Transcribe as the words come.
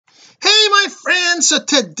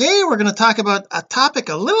friends, so today we're going to talk about a topic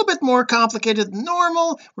a little bit more complicated than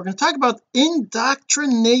normal. We're going to talk about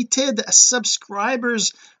indoctrinated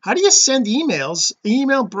subscribers. How do you send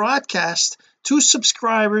email broadcast to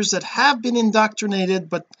subscribers that have been indoctrinated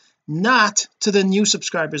but not to the new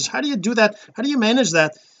subscribers? How do you do that? How do you manage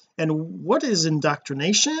that? And what is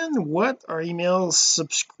indoctrination? What are email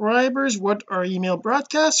subscribers? What are email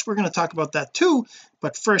broadcasts? We're going to talk about that too,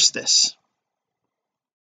 but first this.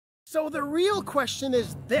 So the real question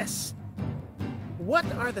is this: what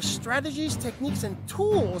are the strategies, techniques, and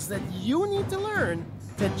tools that you need to learn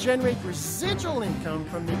to generate residual income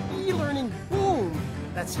from the e-learning boom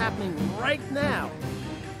that's happening right now?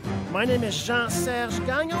 My name is Jean-Serge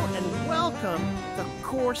Gagnon, and welcome to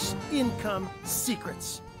Course Income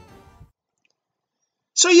Secrets.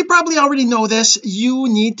 So you probably already know this. You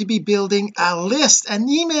need to be building a list, an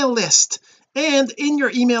email list. And in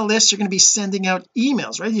your email list, you're going to be sending out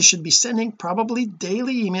emails, right? You should be sending probably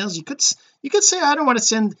daily emails. You could say, I don't want to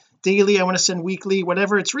send daily, I want to send weekly,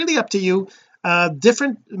 whatever. It's really up to you.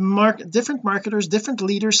 Different marketers, different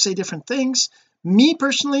leaders say different things. Me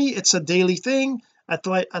personally, it's a daily thing. I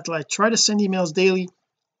try to send emails daily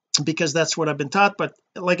because that's what I've been taught, but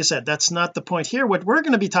like I said, that's not the point here. What we're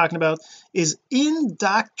going to be talking about is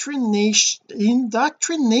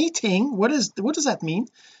indoctrinating. What does that mean?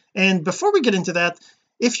 And before we get into that,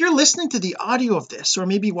 if you're listening to the audio of this, or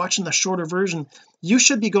maybe watching the shorter version, you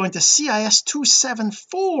should be going to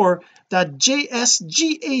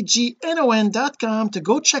cis274.jsgagnon.com to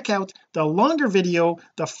go check out the longer video,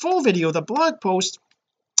 the full video, the blog post.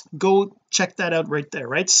 Go check that out right there,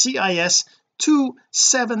 right?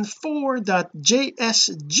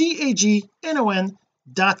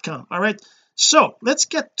 cis274.jsgagnon.com. all right, so let's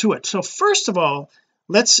get to it. So first of all,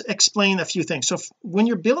 let's explain a few things. So when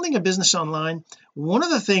you're building a business online, one of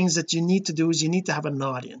the things that you need to do is you need to have an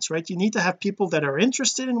audience, right? You need to have people that are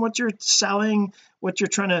interested in what you're selling, what you're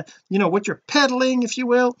trying to, what you're peddling, if you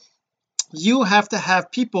will. You have to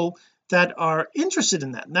have people that are interested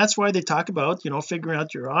in that, and that's why they talk about figuring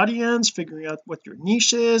out your audience, figuring out what your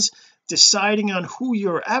niche is, deciding on who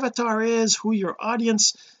your avatar is, who your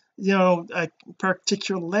audience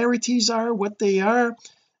particularities are, what they are.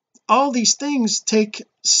 All these things take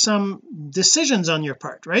some decisions on your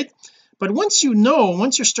part, right? But once you're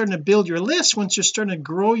starting to build your list, once you're starting to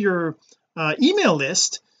grow your email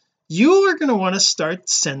list, you are going to want to start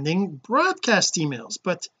sending broadcast emails.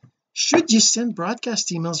 But should you send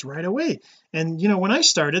broadcast emails right away? And when I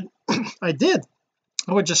started I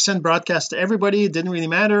would just send broadcast to everybody. It didn't really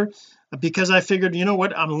matter, because I figured,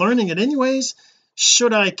 what, I'm learning it anyways.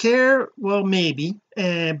 Should I care? Well, maybe,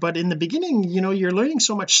 but in the beginning, you're learning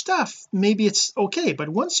so much stuff, maybe it's okay. But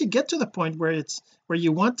once you get to the point where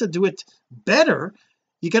you want to do it better,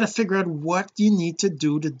 you got to figure out what you need to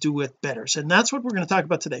do it better. So, and that's what we're going to talk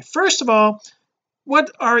about today. First of all,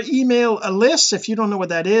 what are email lists? If you don't know what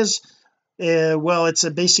that is, well, it's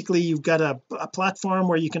basically you've got a platform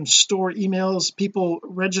where you can store emails. People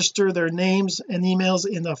register their names and emails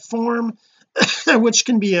in a form which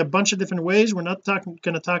can be a bunch of different ways. We're not going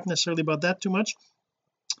to talk necessarily about that too much,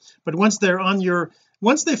 but once they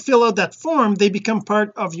fill out that form, they become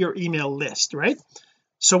part of your email list, right?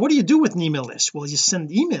 So what do you do with an email list? Well, you send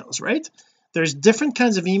emails, right? There's different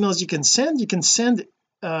kinds of emails you can send. You can send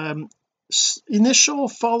initial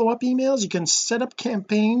follow-up emails, you can set up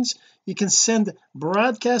campaigns, you can send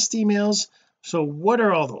broadcast emails. So what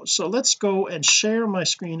are all those? So let's go and share my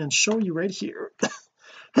screen and show you right here.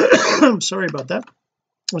 I'm sorry about that.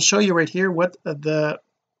 I'll show you right here what does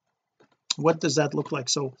that look like.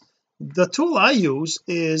 So the tool I use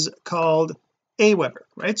is called aWeber,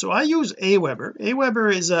 right? So I use aWeber.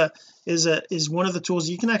 aWeber is one of the tools.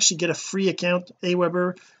 You can actually get a free account.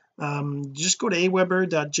 aWeber, just go to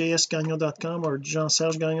aweber.jsgagnon.com or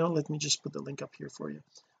Jean-Serge Gagnon. Let me just put the link up here for you.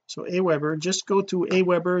 So aWeber, just go to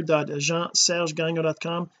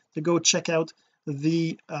aweber.jeansergegagnon.com to go check out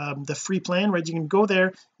the free plan, right? You can go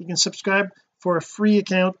there, you can subscribe for a free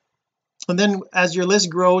account, and then as your list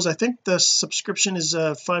grows, I think the subscription is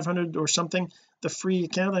 500 or something, the free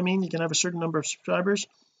account. You can have a certain number of subscribers,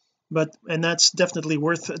 and that's definitely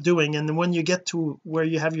worth doing. And then when you get to where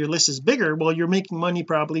you have your list is bigger, well, you're making money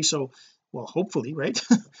probably, so, well, hopefully, right?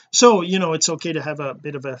 So it's okay to have a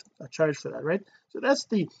bit of a charge for that, right? So that's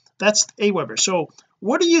aWeber. So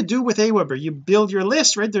what do you do with aWeber? You build your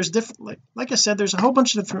list, right? There's different, like I said, there's a whole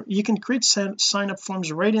bunch of different, you can create sign up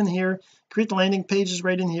forms right in here, create landing pages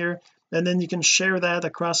right in here, and then you can share that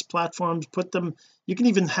across platforms, put them, you can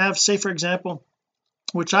even have, say for example,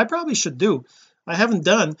 which I probably should do, I haven't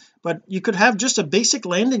done, but you could have just a basic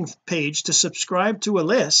landing page to subscribe to a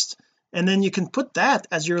list, and then you can put that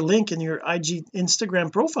as your link in your IG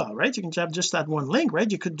Instagram profile, right? You can have just that one link,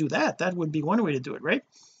 right? You could do that. That would be one way to do it, right?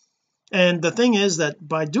 And the thing is that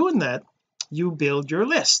by doing that you build your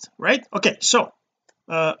list, right? Okay, so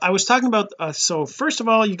I was talking about so first of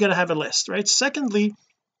all you got to have a list, right? Secondly,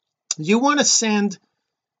 you want to send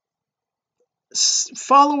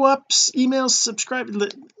follow-ups, emails, subscribe,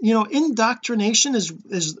 indoctrination is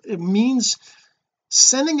it means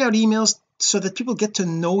sending out emails so that people get to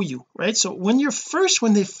know you, right? So when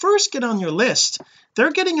they first get on your list,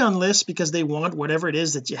 they're getting on lists because they want whatever it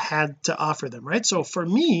is that you had to offer them, right? So for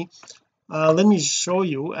me, let me show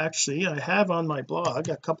you. Actually, I have on my blog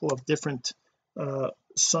a couple of different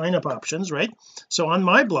sign up options, right? So on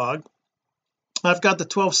my blog I've got the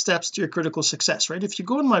 12 steps to your critical success, right? If you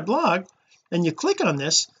go in my blog and you click on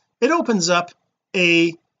this, it opens up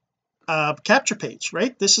a capture page,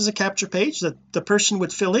 right? This is a capture page that the person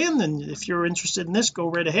would fill in, and if you're interested in this, go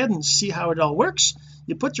right ahead and see how it all works.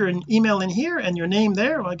 You put your email in here and your name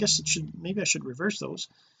there. Well, I guess maybe I should reverse those.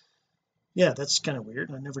 Yeah, that's kind of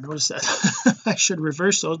weird. I never noticed that. I should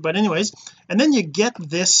reverse those, but anyways, and then you get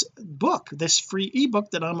this book, this free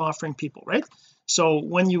ebook that I'm offering people, right? So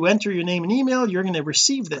when you enter your name and email, you're going to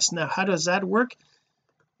receive this. Now how does that work?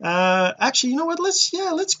 Actually, you know what,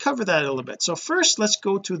 let's cover that a little bit. So first let's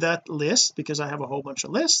go to that list, because I have a whole bunch of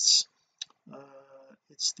lists.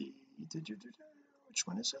 It's the which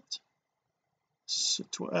one is it? So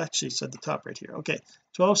actually it's at the top right here. Okay,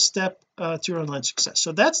 12 step to your online success.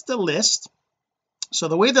 So that's the list. So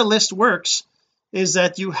the way the list works is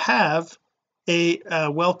that you have a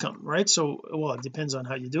welcome, right? So well, it depends on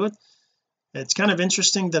how you do it. It's kind of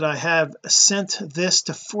interesting that I have sent this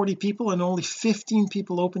to 40 people and only 15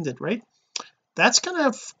 people opened it, right? That's kind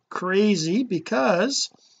of crazy because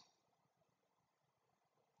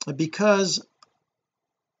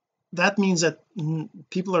that means that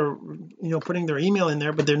people are putting their email in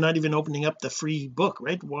there, but they're not even opening up the free book,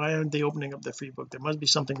 right? Why aren't they opening up the free book? There must be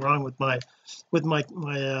something wrong with my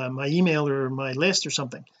email or my list or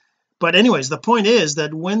something. But anyways, the point is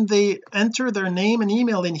that when they enter their name and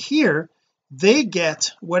email in here, they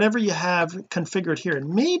get whatever you have configured here. And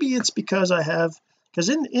maybe it's because in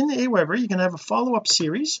aWeber you can have a follow-up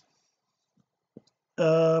series,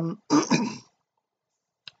 and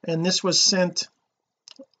this was sent.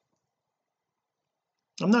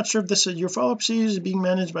 I'm not sure if this is your follow-up series is being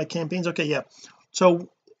managed by campaigns. Okay, yeah, so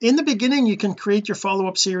in the beginning you can create your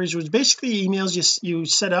follow-up series, which basically emails you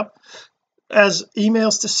set up as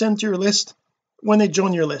emails to send to your list when they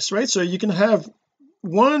join your list, right? So you can have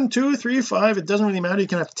 1, 2, 3, 5, it doesn't really matter. You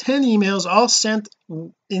can have 10 emails all sent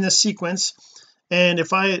in a sequence. And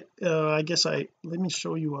if I guess let me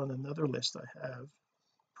show you on another list I have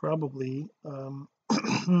probably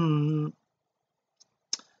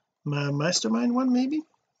my mastermind one, maybe.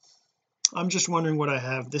 I'm just wondering what I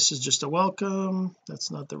have. This is just a welcome. That's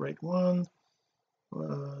not the right one.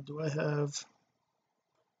 Do I have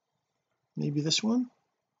maybe this one?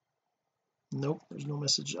 Nope, there's no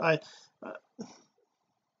message.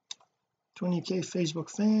 20k Facebook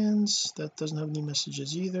fans, that doesn't have any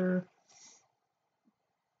messages either.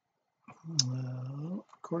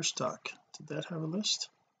 Course talk, did that have a list?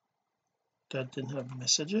 That didn't have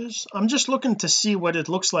messages. I'm just looking to see what it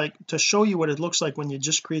looks like, to show you what it looks like when you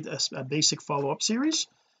just create a basic follow-up series.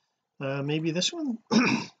 Maybe this one.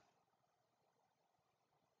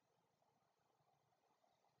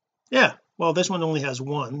 Yeah, well, this one only has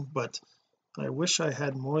one, but I wish I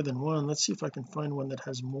had more than one. Let's see if I can find one that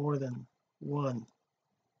has more than one.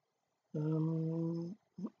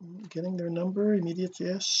 Getting their number, immediate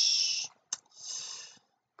yes.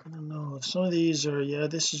 I don't know, some of these are, yeah,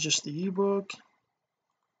 this is just the ebook.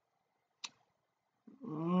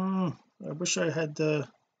 I wish I had the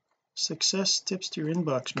success tips to your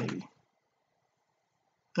inbox, maybe.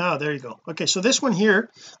 There you go. Okay, so this one here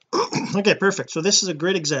okay, perfect. So this is a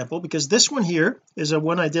great example, because this one here is a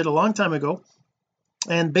one I did a long time ago,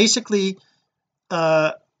 and basically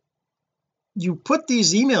you put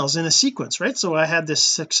these emails in a sequence, right? So I had this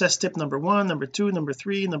success tip number 1, number 2, number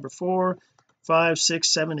 3, number 4, 5, 6,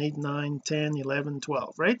 7, 8, 9, 10, 11,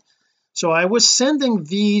 12, right? So I was sending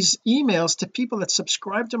these emails to people that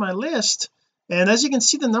subscribe to my list, and as you can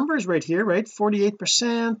see the numbers right here, right?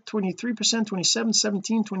 48%, 23%, 27,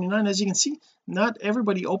 17, 29. As you can see, not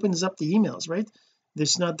everybody opens up the emails, right?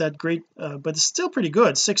 It's not that great, but it's still pretty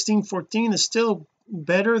good. 16, 14 is still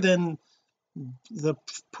better than the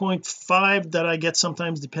 0.5 that I get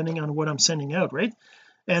sometimes, depending on what I'm sending out, right?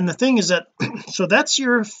 And the thing is that so that's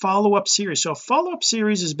your follow-up series. So a follow-up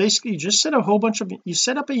series is basically you just set a whole bunch of, you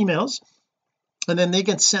set up emails and then they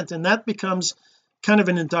get sent, and that becomes kind of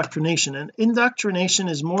an indoctrination, and indoctrination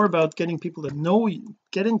is more about getting people to know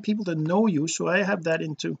you. So I have that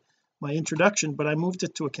into my introduction, but I moved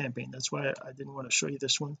it to a campaign. That's why I didn't want to show you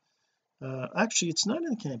this one. Actually it's not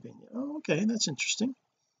in a campaign yet. Oh, okay, that's interesting.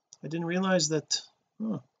 I didn't realize that.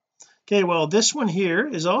 Oh. Okay, well this one here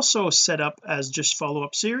is also set up as just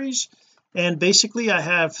follow-up series, and basically I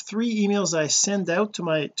have 3 emails I send out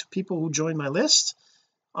to people who join my list.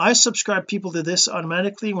 I subscribe people to this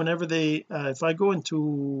automatically whenever they if I go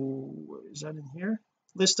into, is that in here,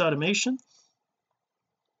 list automation,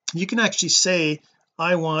 you can actually say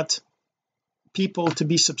I want people to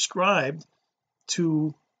be subscribed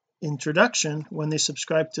to introduction when they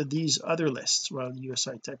subscribe to these other lists. Well,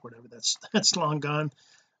 USI Tech, whatever, that's long gone.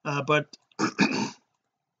 But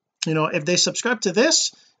if they subscribe to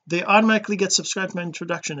this, they automatically get subscribed to my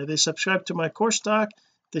introduction. If they subscribe to my course doc,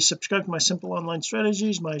 they subscribe to my simple online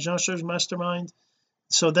strategies, my Jean-Serge mastermind.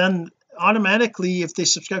 So then automatically if they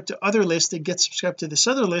subscribe to other lists, they get subscribed to this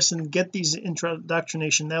other list and get these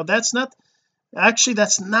indoctrination. Now that's not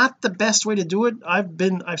the best way to do it.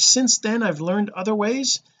 Since then I've learned other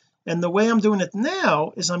ways, and the way I'm doing it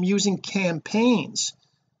now is I'm using campaigns.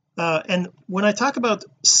 And when I talk about,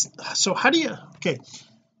 so how do you, okay,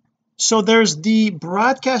 so there's the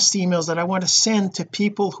broadcast emails that I want to send to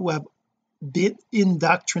people who have been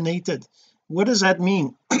indoctrinated. What does that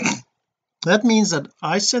mean? That means that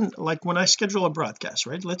I send, like when I schedule a broadcast,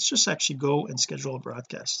 right? Let's just actually go and schedule a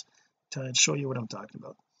broadcast to show you what I'm talking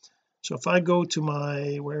about. So if I go to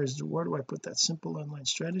my, where do I put that, simple online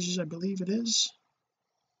strategies, I believe it is,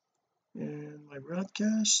 and my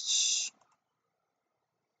broadcasts,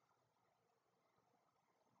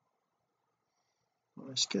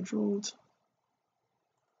 I scheduled,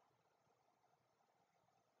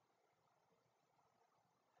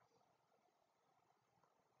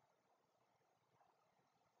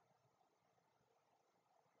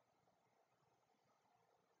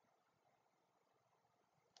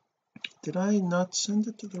 did I not send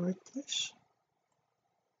it to the right place?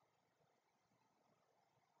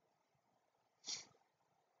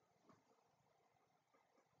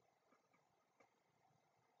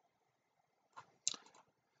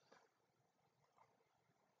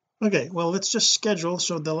 Okay, well let's just schedule.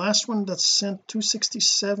 So the last one that's sent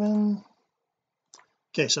 267.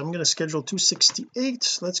 Okay, so I'm going to schedule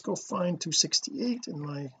 268. Let's go find 268 in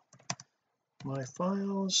my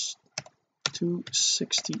files.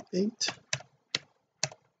 268.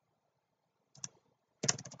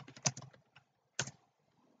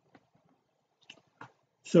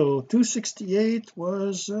 So 268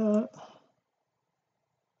 was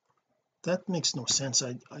that makes no sense.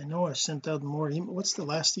 I know I sent out more email. What's the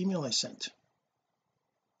last email I sent?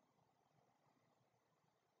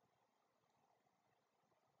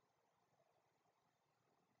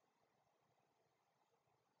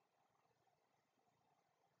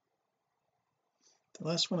 The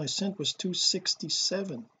last one I sent was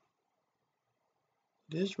 267.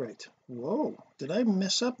 It is right. Whoa, did I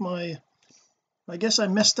mess up I guess I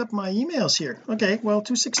messed up my emails here. Okay, well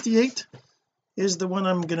 268 is the one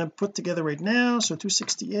I'm going to put together right now. So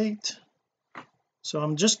 268. So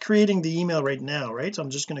I'm just creating the email right now, right? So I'm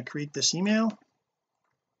just going to create this email,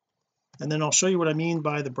 and then I'll show you what I mean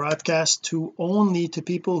by the broadcast to only to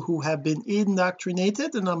people who have been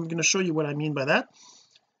indoctrinated, and I'm going to show you what I mean by that.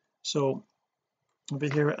 So over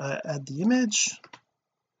here I add the image.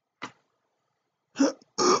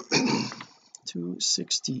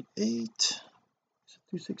 268.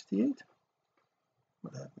 268.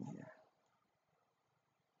 What happened here?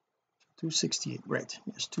 268, right?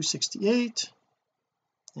 Yes, 268,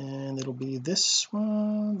 and it'll be this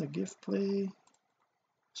one, the gift play,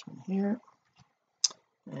 this one here,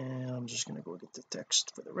 and I'm just going to go get the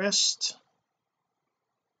text for the rest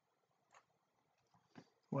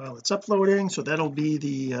while it's uploading. So that'll be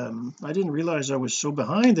the I didn't realize I was so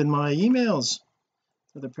behind in my emails.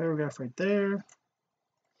 So the paragraph right there.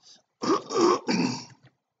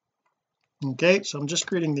 Okay, so I'm just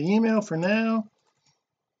creating the email for now.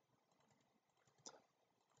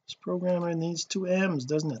 This programmer needs 2 M's,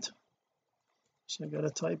 doesn't it? So I got a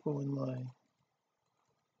typo in my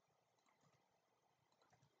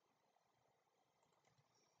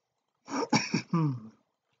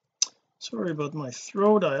sorry about my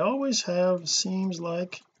throat. I always have, seems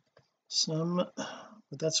like some,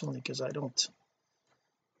 but that's only because I don't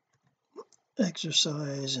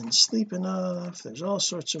exercise and sleep enough. There's all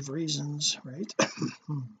sorts of reasons, right?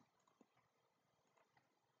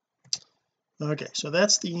 Okay, so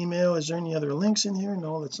that's the email. Is there any other links in here?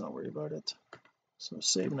 No, let's not worry about it. So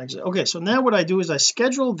save and exit. Okay, so now what I do is I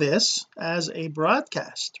schedule this as a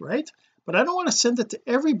broadcast, right? but I don't want to send it to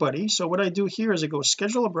everybody. So what I do here is I go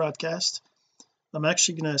schedule a broadcast. I'm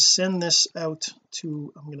actually going to send this out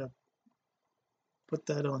to, I'm going to put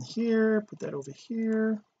that on here, put that over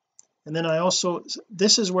here, and then I also,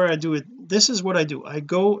 this is where I do it, this is what I do, I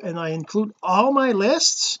go and I include all my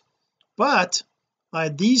lists, but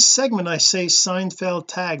these segment I say Seinfeld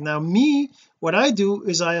tag. Now me, what I do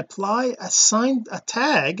is I apply a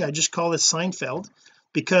tag, I just call it Seinfeld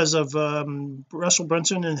because of Russell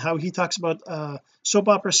Brunson and how he talks about soap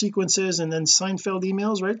opera sequences and then Seinfeld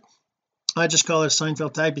emails, right? I just call it a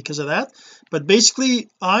Seinfeld tag because of that. But basically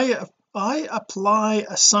I apply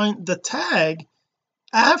the tag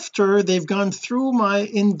after they've gone through my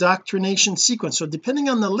indoctrination sequence. So depending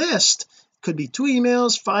on the list, it could be 2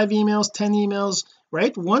 emails, 5 emails, 10 emails,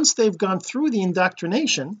 right? Once they've gone through the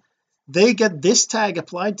indoctrination, they get this tag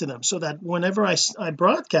applied to them, so that whenever I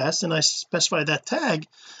broadcast and I specify that tag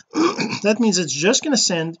that means it's just going to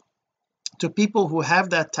send to people who have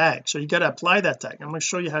that tag. So you got to apply that tag. I'm going to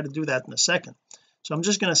show you how to do that in a second. So I'm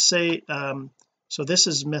just going to say so this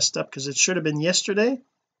is messed up because it should have been yesterday.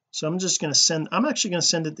 So I'm just going to send, I'm actually going to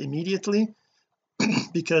send it immediately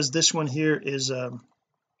because this one here is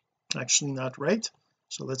actually not right.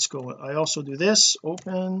 So let's go, I also do this,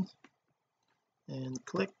 open and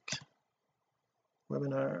click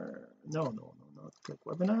webinar, no, not click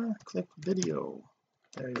webinar, click video,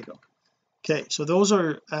 there you go. Okay, so those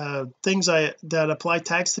are things that apply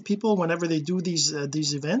tags to people whenever they do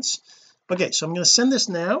these events. Okay, so I'm going to send this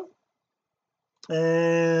now,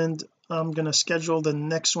 and I'm going to schedule the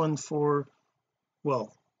next one for,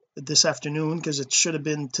 well, this afternoon because it should have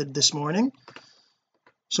been to this morning.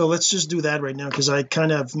 So let's just do that right now because I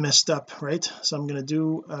kind of messed up, right? So I'm going to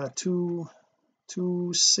do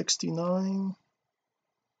 269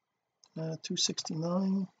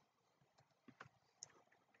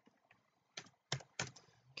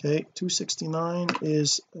 okay, 269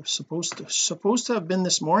 is supposed to have been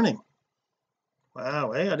this morning.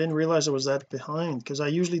 Wow, hey, I didn't realize I was that behind because I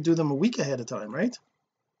usually do them a week ahead of time, right?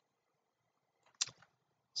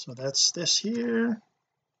 So that's this here.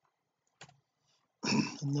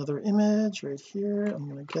 Another image right here. I'm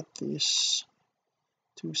going to get this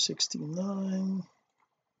 269,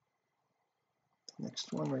 the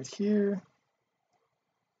next one right here.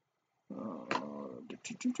 I'll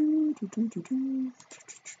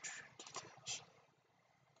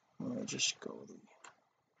just go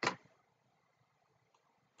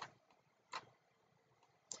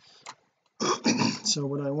so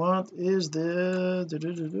what I want is the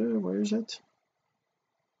where is it,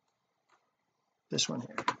 this one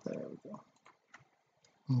here, there we go.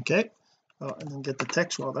 Okay, and then get the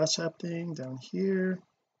text while that's happening down here,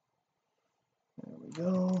 there we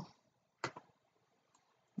go,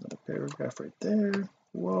 another paragraph right there.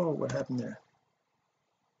 Whoa, what happened there?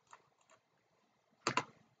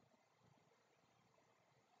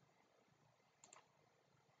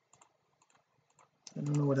 I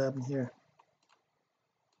don't know what happened here.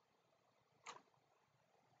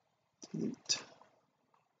 Delete.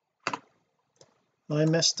 I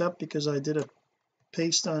messed up because I did a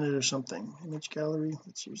paste on it or something. Image gallery,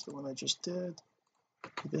 let's use the one I just did.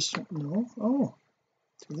 This one, no, oh,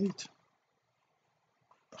 delete.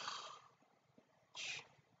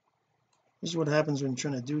 This is what happens when you're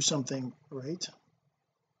trying to do something right.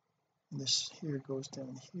 And this here goes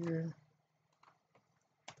down here.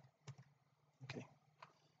 Okay,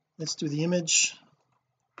 let's do the image.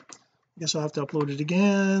 I guess I'll have to upload it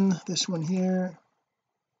again, this one here.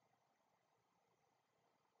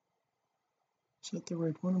 Is that the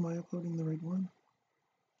right one? Am I uploading the right one?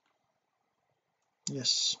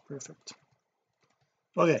 Yes, perfect.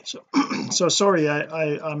 Okay, so so sorry,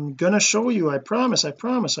 I'm gonna show you, I promise I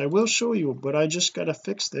will show you, but I just gotta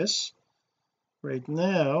fix this right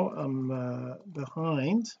now. I'm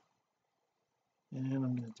behind, and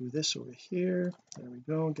I'm going to do this over here, there we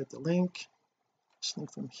go, get the link, this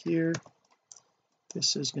link from here,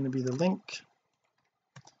 this is going to be the link,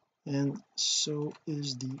 and so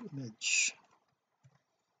is the image,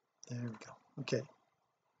 there we go. Okay,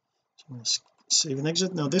 so I'm going to save and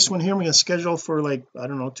exit. Now this one here I'm going to schedule for, like, I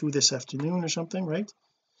don't know, 2 this afternoon or something, right?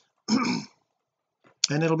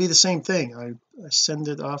 And it'll be the same thing. I send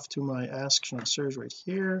it off to my Ask Jean-Serge right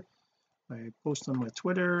here, I post on my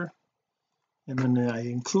Twitter, and then I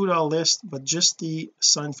include all this but just the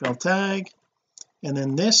Seinfeld tag, and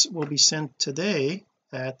then this will be sent today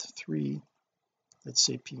at 3, let's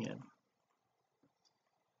say, p.m.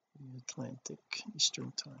 Atlantic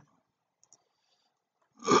Eastern time.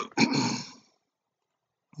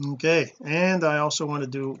 Okay, and I also want to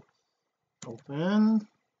do open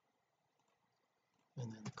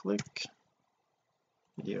and then click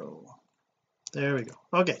video, there we go.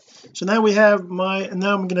 Okay, so now we have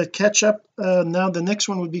now I'm going to catch up. Now the next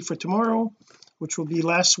one would be for tomorrow, which will be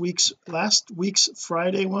last week's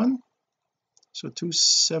Friday one. So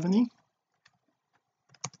 270.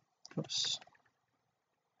 Oops.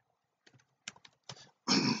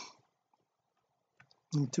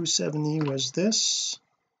 And 270 was this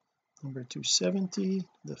number 270,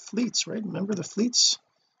 the fleets, right? Remember the fleets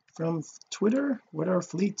from Twitter? What are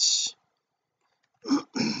fleets?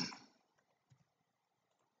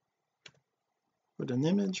 Put an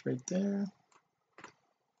image right there,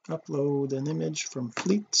 upload an image from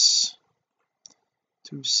fleets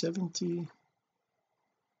 270.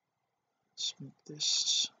 Let's make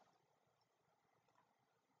this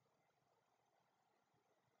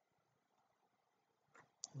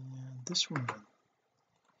and this one.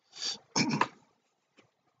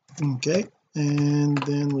 Okay, and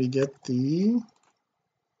then we get the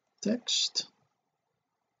text.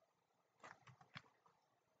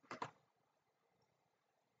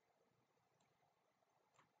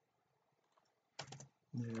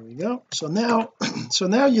 There we go. So now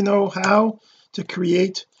you know how to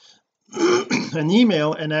create an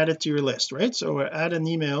email and add it to your list, right? So add an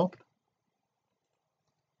email.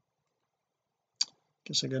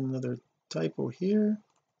 Guess I got another typo here.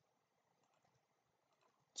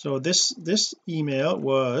 So this email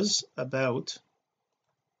was about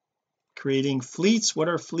creating fleets. What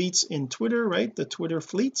are fleets in Twitter, right? The Twitter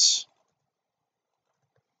fleets.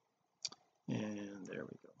 And there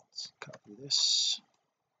we go. Let's copy this,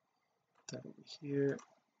 that over here.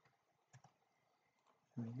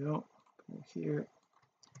 There we go. Go here,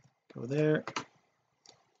 go there,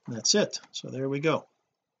 and that's it. So there we go.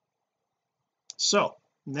 So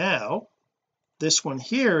now this one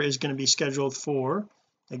here is going to be scheduled for,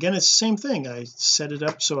 again, it's the same thing. I set it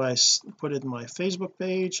up so I put it in my Facebook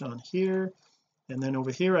page on here, and then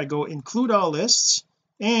over here I go include all lists,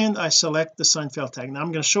 and I select the Seinfeld tag. Now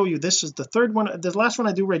I'm going to show you, this is the third one, the last one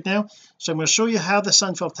I do right now. So I'm going to show you how the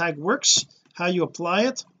Seinfeld tag works, how you apply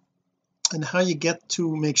it, and how you get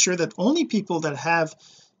to make sure that only people that have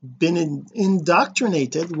been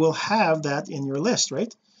indoctrinated will have that in your list,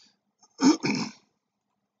 right?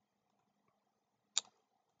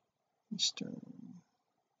 Eastern.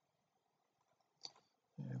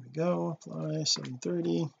 There we go. Apply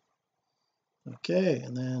 7:30. Okay,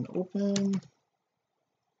 and then open.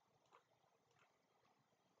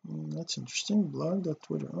 That's interesting.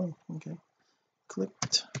 Blog.twitter. Oh, okay.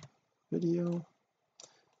 Clicked video.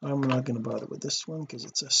 I'm not going to bother with this one because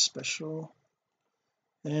it's a special.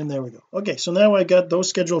 And there we go. Okay, so now I got those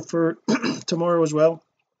scheduled for tomorrow as well.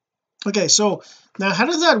 Okay, so now how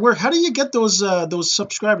does that work? How do you get those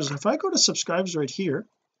subscribers? If I go to subscribers right here,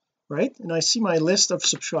 right, and I see my list of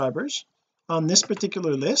subscribers on this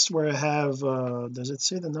particular list where I have does it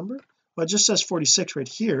say the number? Well, it just says 46 right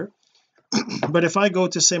here. But if I go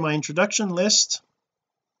to, say, my introduction list,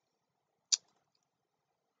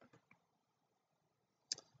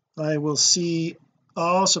 I will see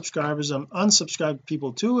all subscribers and unsubscribed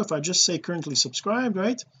people too. If I just say currently subscribed,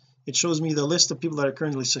 right, it shows me the list of people that are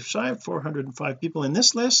currently subscribed, 405 people in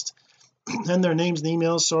this list, and their names and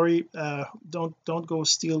emails. Sorry, don't go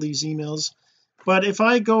steal these emails. But if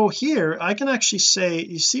I go here, I can actually say,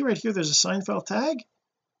 you see right here there's a Seinfeld tag,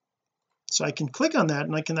 so I can click on that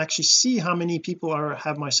and I can actually see how many people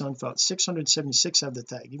have my Seinfeld. 676 have the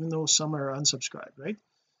tag, even though some are unsubscribed, right?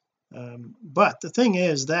 But the thing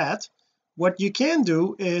is that what you can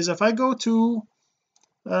do is, if I go to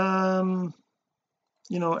added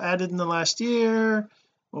in the last year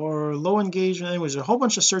or low engagement, anyways, a whole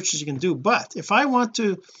bunch of searches you can do. But if I want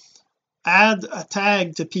to add a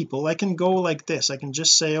tag to people, I can go like this. I can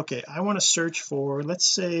just say, okay, I want to search for, let's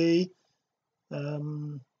say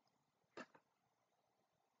high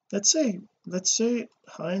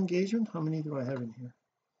engagement. How many do I have in here?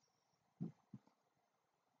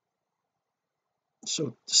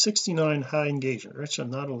 So 69 high engagement, right? So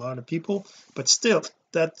not a lot of people, but still,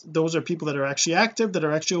 that those are people that are actually active, that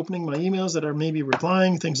are actually opening my emails, that are maybe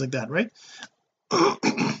replying, things like that, right?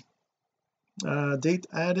 Date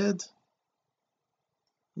added.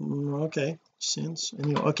 Okay, since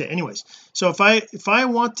anyway, okay, anyways, so if I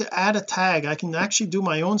want to add a tag, I can actually do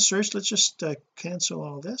my own search. Let's just cancel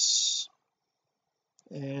all this,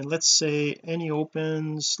 and let's say any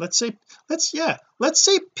opens, let's say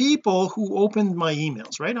people who opened my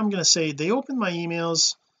emails, right? I'm going to say they opened my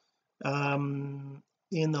emails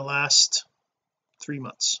in the last 3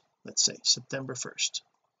 months, let's say September 1st,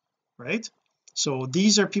 right? So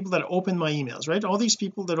these are people that opened my emails, right? All these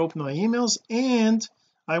people that opened my emails, and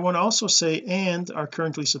I want to also say and are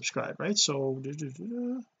currently subscribed, right? So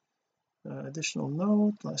additional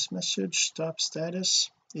note, last message, stop status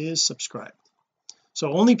is subscribed.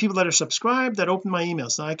 So only people that are subscribed that open my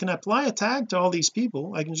emails. Now I can apply a tag to all these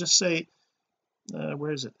people. I can just say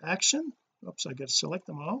where is it, action, oops, I got to select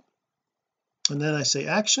them all, and then I say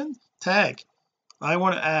action tag. I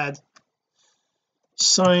want to add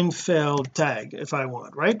Seinfeld tag if I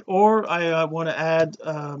want, right? Or I want to add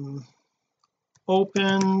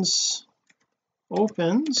opens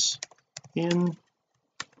in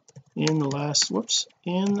last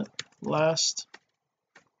last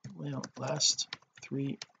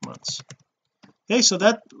 3 months. Okay, so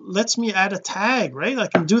that lets me add a tag, right? I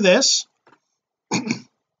can do this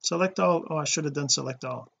select all. Oh, I should have done select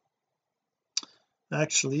all.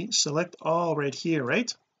 Actually select all right here,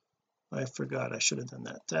 right? I forgot, I should have done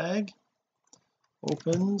that. Tag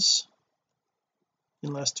opens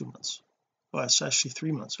in last 2 months. Well, it's actually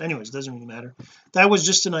 3 months. Anyways, it doesn't really matter. That was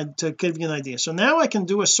just to give you an idea. So now I can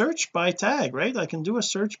do a search by tag, right? I can do a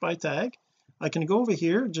search by tag. I can go over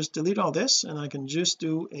here, just delete all this, and I can just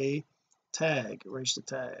do a tag. Where's the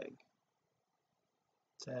tag?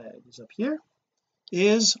 Tag is up here.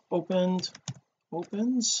 Is opens,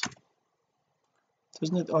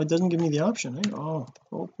 doesn't it? Oh, it doesn't give me the option, right? Oh,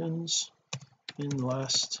 opens in the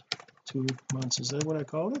last 2 months. Is that what I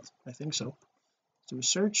called it? I think so. Do a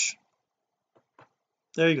search.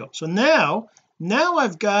 There you go. So now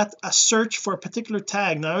I've got a search for a particular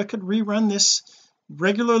tag. Now I could rerun this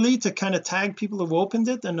regularly to kind of tag people who've opened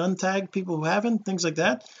it and untag people who haven't, things like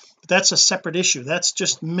that, but that's a separate issue. That's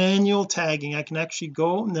just manual tagging. I can actually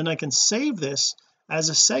go and then I can save this as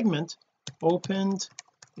a segment opened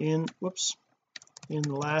in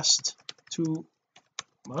the last 2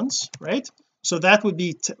 months, right? So that would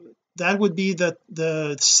be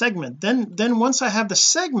the segment. Then once I have the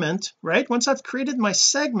segment, right, once I've created my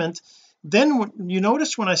segment, then you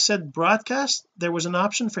notice when I said broadcast there was an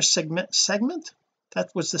option for segment. That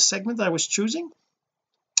was the segment I was choosing.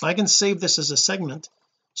 I can save this as a segment,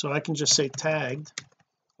 so I can just say tagged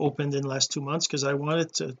opened in the last 2 months, because I want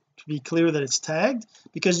it to be clear that it's tagged,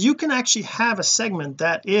 because you can actually have a segment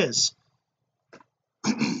that is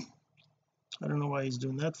I don't know why he's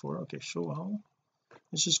doing that for. Okay, show all.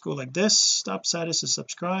 Let's just go like this. Stop status is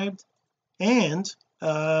subscribed, and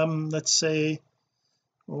let's say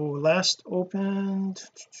last opened,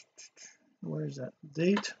 where is that,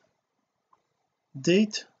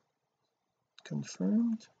 date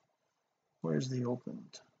confirmed, where's the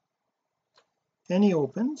opened, any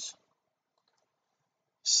opens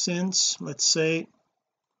since, let's say,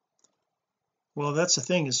 well, that's the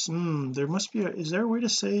thing is there must be is there a way to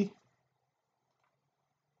say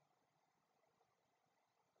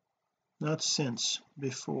not since,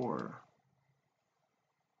 before?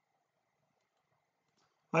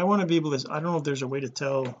 I want to be able to, I don't know if there's a way to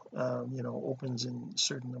tell opens in a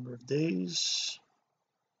certain number of days.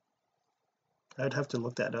 I'd have to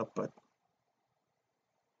look that up, but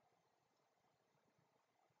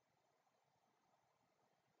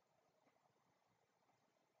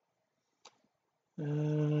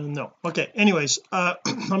no. Okay, anyways,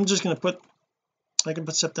 I'm just going to put, I can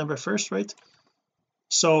put September 1st, right?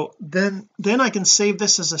 So then I can save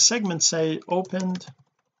this as a segment, say opened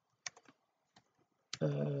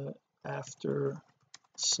after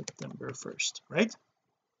September 1st, right,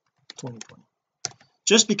 2020.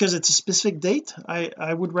 Just because it's a specific date,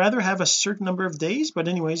 I would rather have a certain number of days, but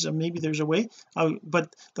anyways, maybe there's a way.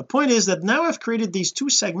 But the point is that now I've created these two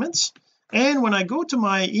segments, and when I go to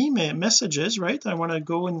my email messages, right, I want to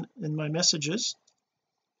go in my messages.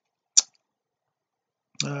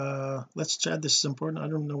 Let's chat, this is important, I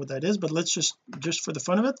don't know what that is, but let's just for the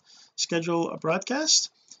fun of it, schedule a broadcast.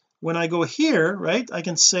 When I go here, right, I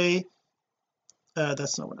can say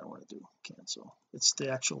that's not what I want to do, cancel, it's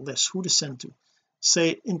the actual list, who to send to,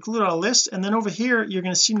 say include our list, and then over here you're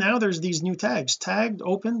going to see now there's these new tags, tagged,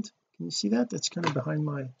 opened. Can you see that? That's kind of behind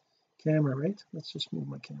my camera, right? Let's just move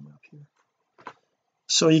my camera up here,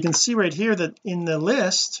 so you can see right here that in the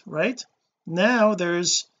list, right, now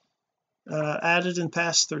there's added in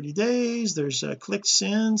past 30 days, there's clicked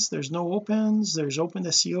since, there's no opens, there's opened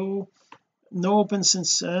SEO, no open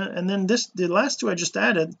since, and then the last two I just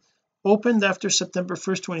added, opened after September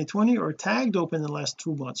 1st 2020, or tagged open in the last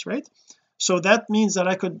 2 months, right? So that means that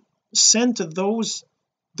I could send to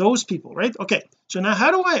those people, right? Okay, so now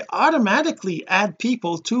how do I automatically add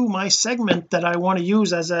people to my segment that I want to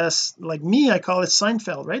use as a, like me, I call it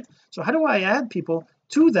Seinfeld, right? So how do I add people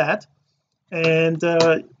to that, and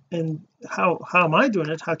how am I doing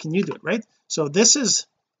it? How can you do it, right? So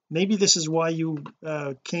maybe this is why you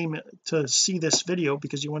came to see this video,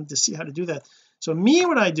 because you wanted to see how to do that. So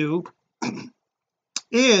what I do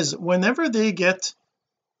is whenever they get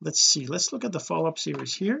let's see, let's look at the follow-up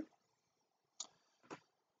series here.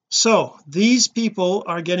 So these people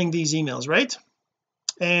are getting these emails, right?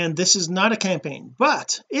 And this is not a campaign,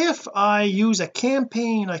 but if I use a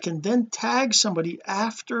campaign, I can then tag somebody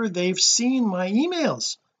after they've seen my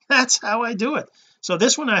emails. That's how I do it. So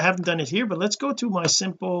this one I haven't done it here, but let's go to my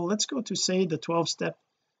simple, let's go to say the 12-step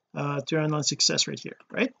to online success right here,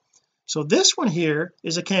 right? So this one here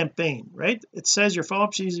is a campaign, right? It says your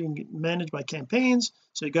follow-up series is managed by campaigns,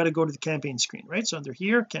 so you got to go to the campaign screen, right? So under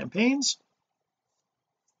here, campaigns.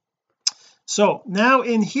 So now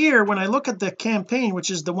in here, when I look at the campaign,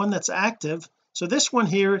 which is the one that's active, so this one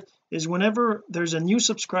here is whenever there's a new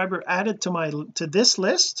subscriber added to this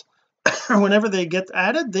list, or whenever they get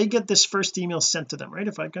added, they get this first email sent to them, right?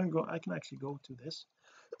 If I can go, I can actually go to this.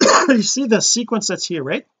 You see the sequence that's here,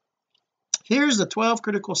 right? Here's the 12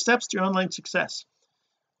 critical steps to your online success.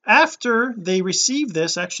 After they receive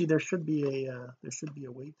this, actually there should be a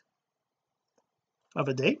wait of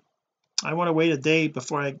a day. I want to wait a day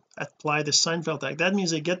before I apply the Seinfeld tag. That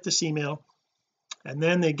means they get this email, and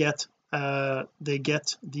then they get the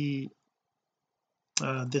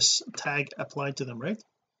this tag applied to them, right?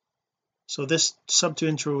 So this sub to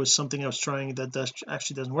intro is something I was trying that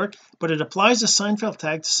actually doesn't work, but it applies the Seinfeld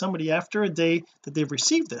tag to somebody after a day that they've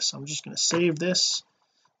received this. I'm just going to save this,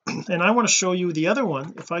 and I want to show you the other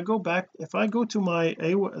one. If I go back, if I go to my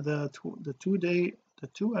the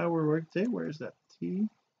 2 hour workday, where is that? T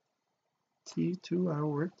 2 hour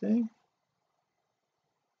workday,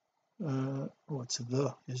 it's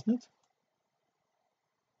the, isn't it?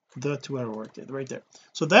 The 2 hour workday right there.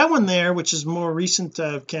 So that one there, which is more recent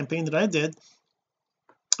campaign that I did,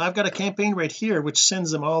 I've got a campaign right here which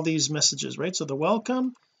sends them all these messages, right? So the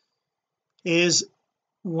welcome is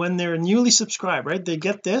when they're newly subscribed, right? They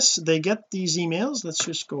get this, they get these emails. Let's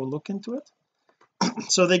just go look into it.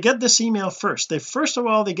 So they get this email first. First of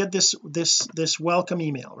all they get this welcome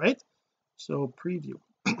email, right? So preview.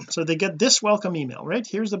 So they get this welcome email, right?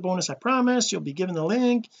 Here's the bonus I promised. You'll be given a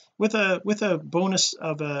link with a bonus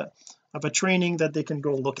of a training that they can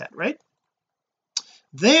go look at, right?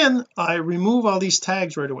 Then I remove all these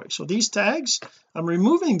tags right away. So these tags, I'm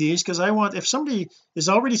removing these because I want, if somebody is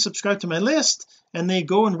already subscribed to my list and they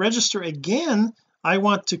go and register again, I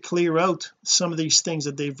want to clear out some of these things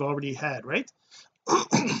that they've already had, right?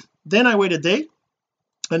 Then I wait a day,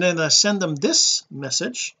 and then I send them this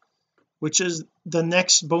message, which is the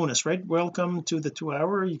next bonus, right? Welcome to the 2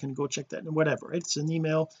 hour, you can go check that and whatever, right? It's an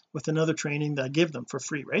email with another training that I give them for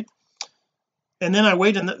free, right? And then I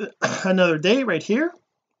wait another day right here,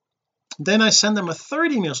 then I send them a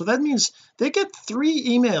third email. So that means they get 3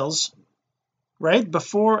 emails, right,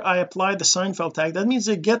 before I apply the Seinfeld tag. That means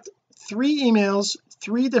they get 3 emails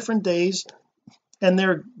 3 different days, and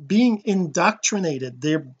they're being indoctrinated.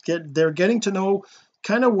 They're getting to know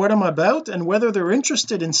kind of what I'm about and whether they're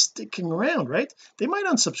interested in sticking around, right? They might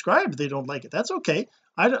unsubscribe if they don't like it. That's okay.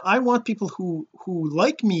 I want people who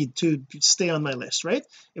like me to stay on my list, right?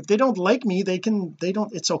 If they don't like me,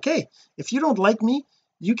 it's okay. If you don't like me,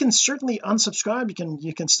 you can certainly unsubscribe,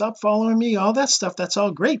 you can stop following me, all that stuff. That's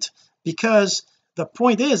all great, because the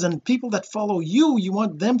point is, and people that follow you, you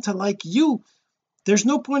want them to like you. There's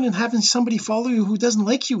no point in having somebody follow you who doesn't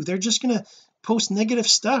like you. They're just going to post negative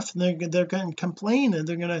stuff, and they're going to complain, and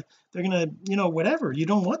they're going to whatever. You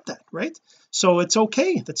don't want that, right? So it's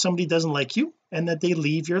okay that somebody doesn't like you and that they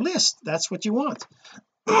leave your list. That's what you want.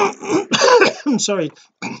 I'm sorry.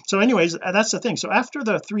 So anyways, that's the thing. So after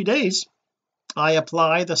the 3 days, I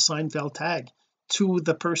apply the Seinfeld tag to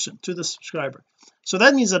the person, to the subscriber. So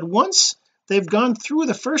that means that once they've gone through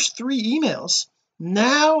the first 3 emails,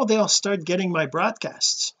 now they'll start getting my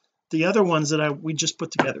broadcasts, the other ones that we just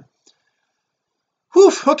put together.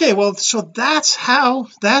 Whew, okay, well, so that's how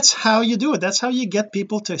you do it. That's how you get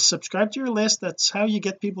people to subscribe to your list. That's how you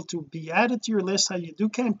get people to be added to your list. How you do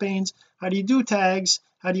campaigns, how do you do tags,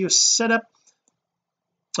 how do you set up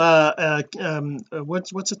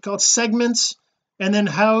what's it called, segments, and then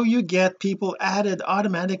how you get people added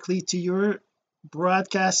automatically to your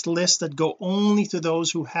broadcast list that go only to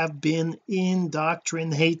those who have been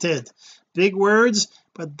indoctrinated. Big words,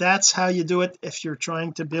 but that's how you do it if you're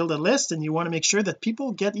trying to build a list and you want to make sure that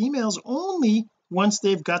people get emails only once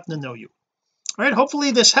they've gotten to know you. All right,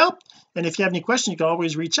 hopefully this helped, and if you have any questions, you can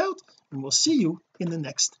always reach out, and we'll see you in the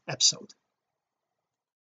next episode.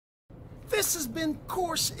 This has been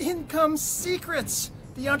Course Income Secrets,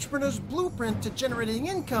 the entrepreneur's blueprint to generating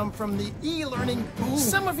income from the e-learning boom.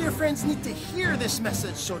 Some of your friends need to hear this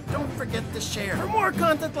message, so don't forget to share. For more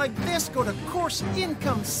content like this, go to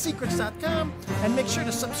CourseIncomeSecrets.com and make sure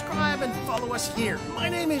to subscribe and follow us here. My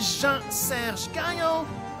name is Jean-Serge Gagnon.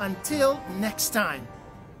 Until next time.